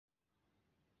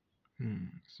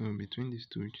So between these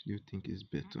two, which do you think is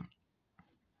better?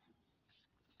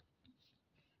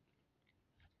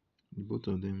 Both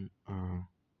of them are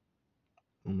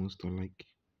almost alike.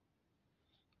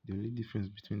 The only difference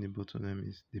between the both of them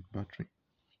is the battery.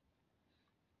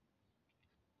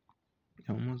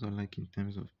 They're almost alike in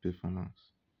terms of performance.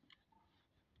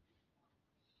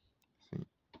 See,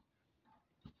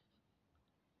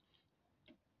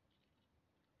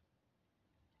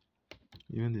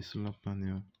 even the solar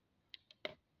panel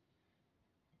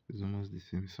is almost the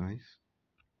same size,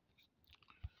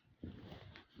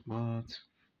 but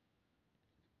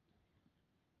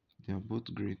they are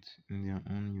both great in their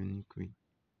own unique way.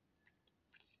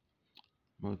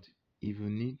 But if you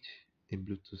need a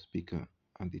Bluetooth speaker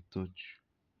at the touch,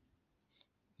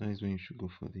 that is when you should go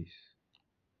for this.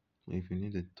 But if you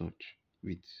need a touch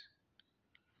with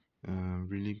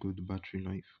really good battery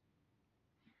life,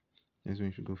 that's when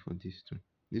you should go for this too.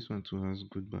 This one too has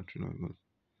good battery life, but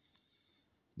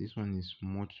this one is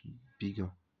much bigger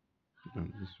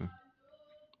than this one.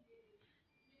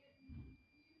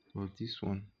 But this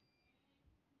one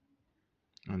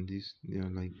and this, they are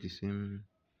like the same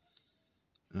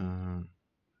uh,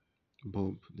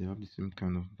 bulb. They have the same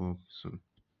kind of bulb. So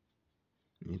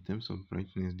in terms of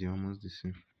brightness, they're almost the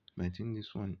same. But I think this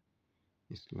one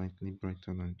is slightly brighter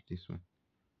than this one.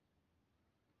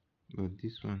 But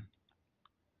this one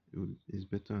is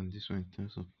better than this one in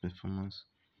terms of performance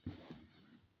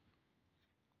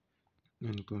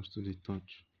when it comes to the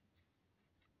touch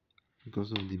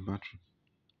because of the battery.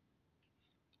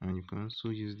 And you can also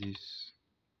use this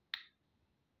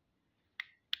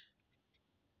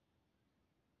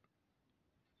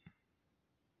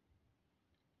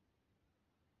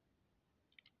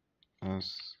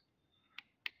as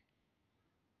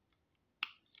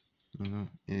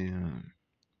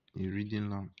a reading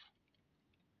lamp.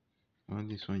 Well,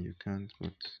 this one you can't,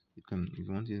 but you can. If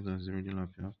you want it as a reading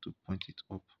lamp, you have to point it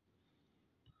up.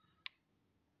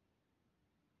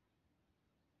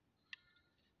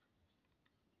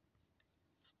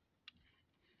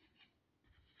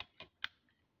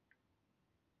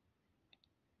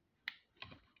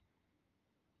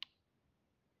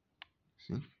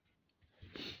 See,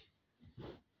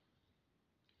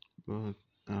 but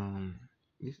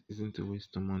this isn't a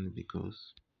waste of money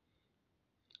because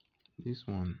this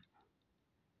one,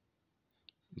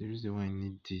 the reason why I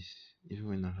need this, even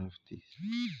when I have this,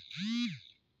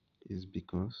 is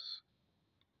because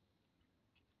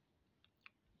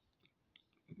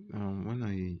when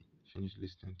I finish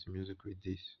listening to music with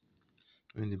this,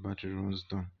 when the battery runs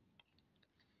down,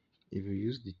 if you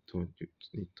use the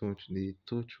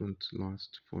touch won't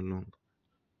last for long.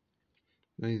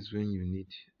 That is when you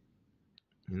need,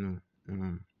 you know,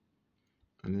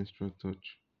 an extra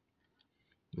touch.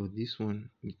 But this one,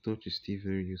 the touch is still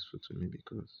very useful to me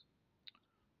because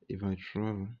if I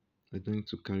travel, I don't need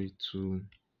to carry two,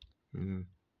 you know,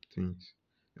 things.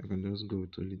 I can just go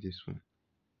with only this one.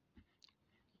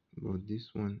 But this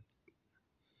one,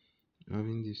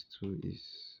 having these two is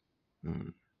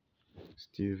um,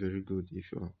 still very good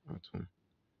if you are at home.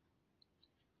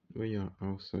 When you are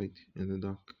outside in the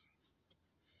dark,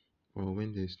 or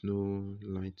when there's no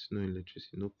light, no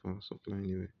electricity, no power supply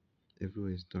anywhere,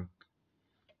 everywhere is dark,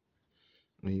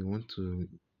 and you want to,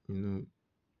 you know,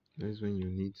 that's when you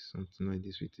need something like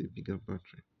this with a bigger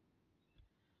battery.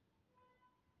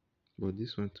 But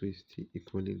this one too is still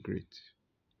equally great.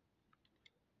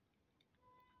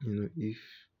 If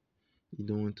you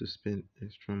don't want to spend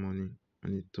extra money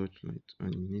on a touch light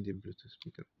and you need a Bluetooth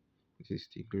speaker, this is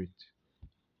still great.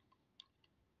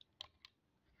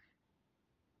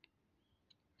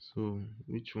 So,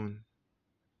 which one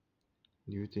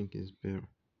do you think is better?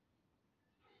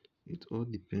 It all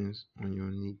depends on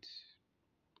your needs.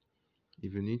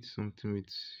 If you need something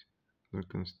that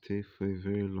can stay for a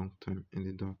very long time in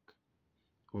the dark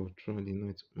or throughout the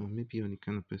night, or maybe you're the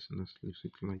kind of person that sleeps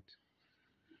with light,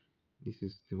 this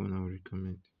is the one I would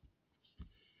recommend.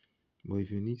 But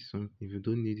if you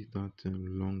don't need that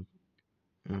long,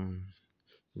 um,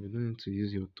 if you don't need to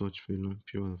use your touch for a long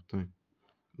period of time,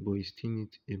 but you still need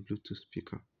a Bluetooth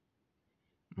speaker,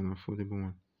 an affordable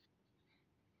one,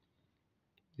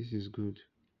 this is good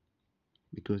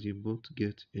because you both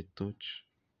get a touch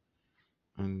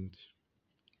and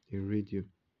a radio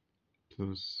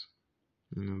plus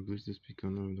Bluetooth speaker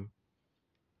and all that.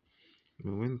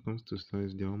 But when it comes to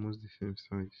size, they're almost the same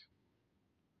size.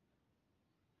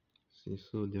 See,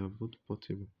 so they are both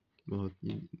portable. But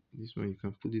this one you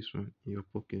can put this one in your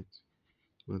pocket,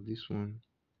 but this one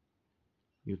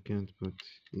you can't. But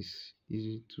it's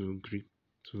easy to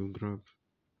grab,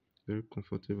 very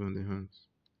comfortable on the hands.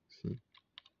 See,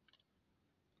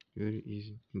 Very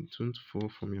easy. It won't fall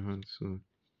from your hand, so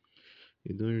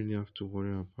you don't really have to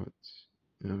worry about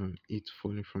it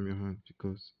falling from your hand,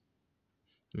 because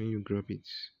when you grab it,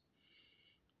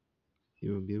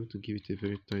 you will be able to give it a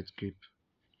very tight grip,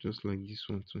 just like this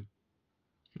one too.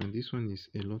 And this one is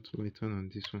a lot lighter than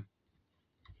this one.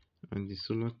 And the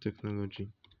solar technology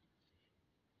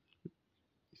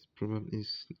is probably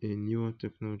is a newer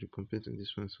technology compared to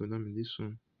this one. So that means this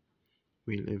one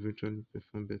will eventually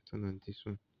perform better than this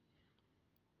one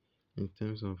in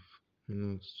terms of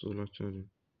solar charging.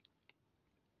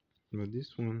 But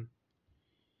this one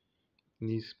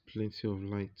needs plenty of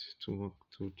light to work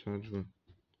to charge well.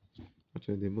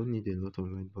 Actually, they both need a lot of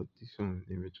light, but this one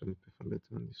will eventually perform better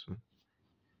than this one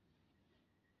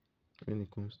when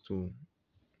it comes to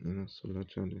solar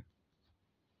charging.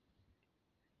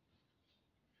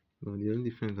 But the only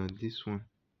difference that this one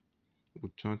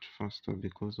will charge faster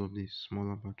because of the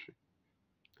smaller battery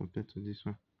compared to this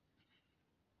one.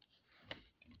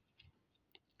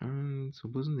 And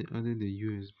supposing they added the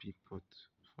USB port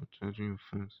for charging your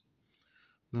phones,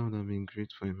 that would have been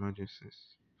great for emergencies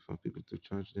for people to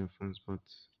charge their phones. But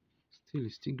still,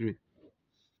 it's still great,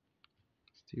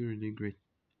 still really great.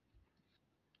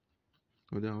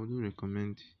 But I would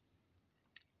recommend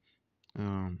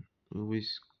um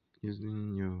always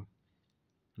using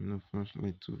your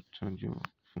flashlight to charge your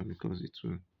phone, because it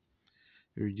will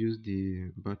reduce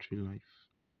the battery life.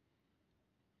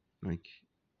 Like,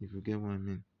 if you get what I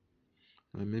mean.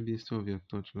 Maybe instead of your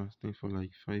touch lasting for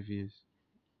like 5 years,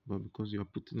 but because you are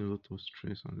putting a lot of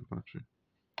stress on the battery,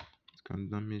 it can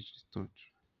damage the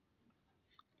touch.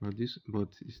 But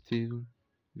it's still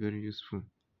very useful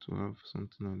to have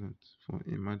something like that for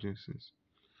emergencies.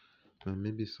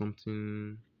 Maybe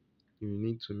something you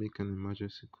need to make an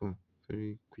emergency call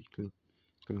very quickly. You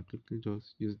can quickly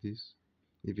just use this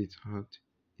if it had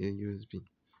a USB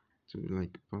to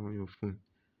like power your phone.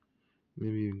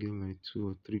 Maybe you get like 2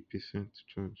 or 3%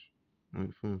 charge on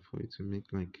your phone for it to make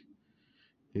like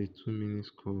a 2 minutes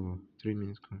call or 3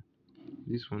 minutes call.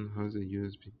 This one has a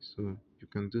USB, so you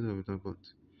can do that with that, but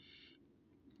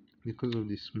because of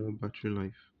the small battery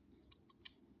life,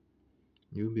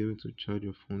 you'll be able to charge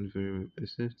your phone very well,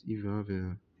 except if you have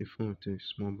a phone with a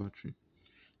small battery,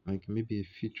 like maybe a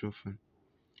feature phone.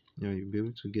 Yeah, you'll be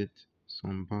able to get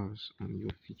some bars on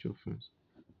your feature phones.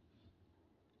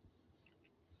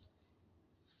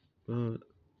 But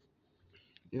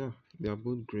yeah, they are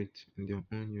both great in their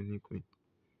own unique way.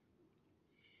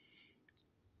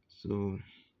 So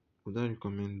would I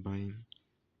recommend buying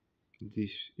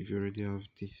this if you already have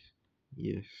this?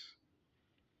 Yes,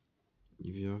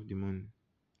 if you have the money.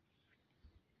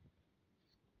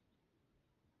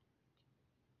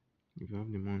 If you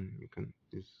have the money, you can.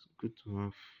 It's good to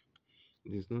have.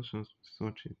 There's no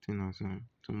such a thing as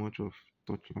too much of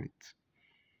torchlight.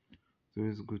 It's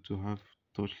always good to have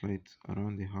torchlight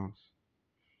around the house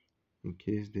in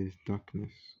case there's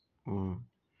darkness or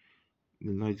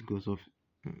the light goes off.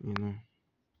 You know,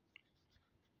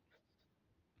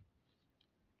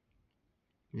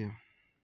 yeah.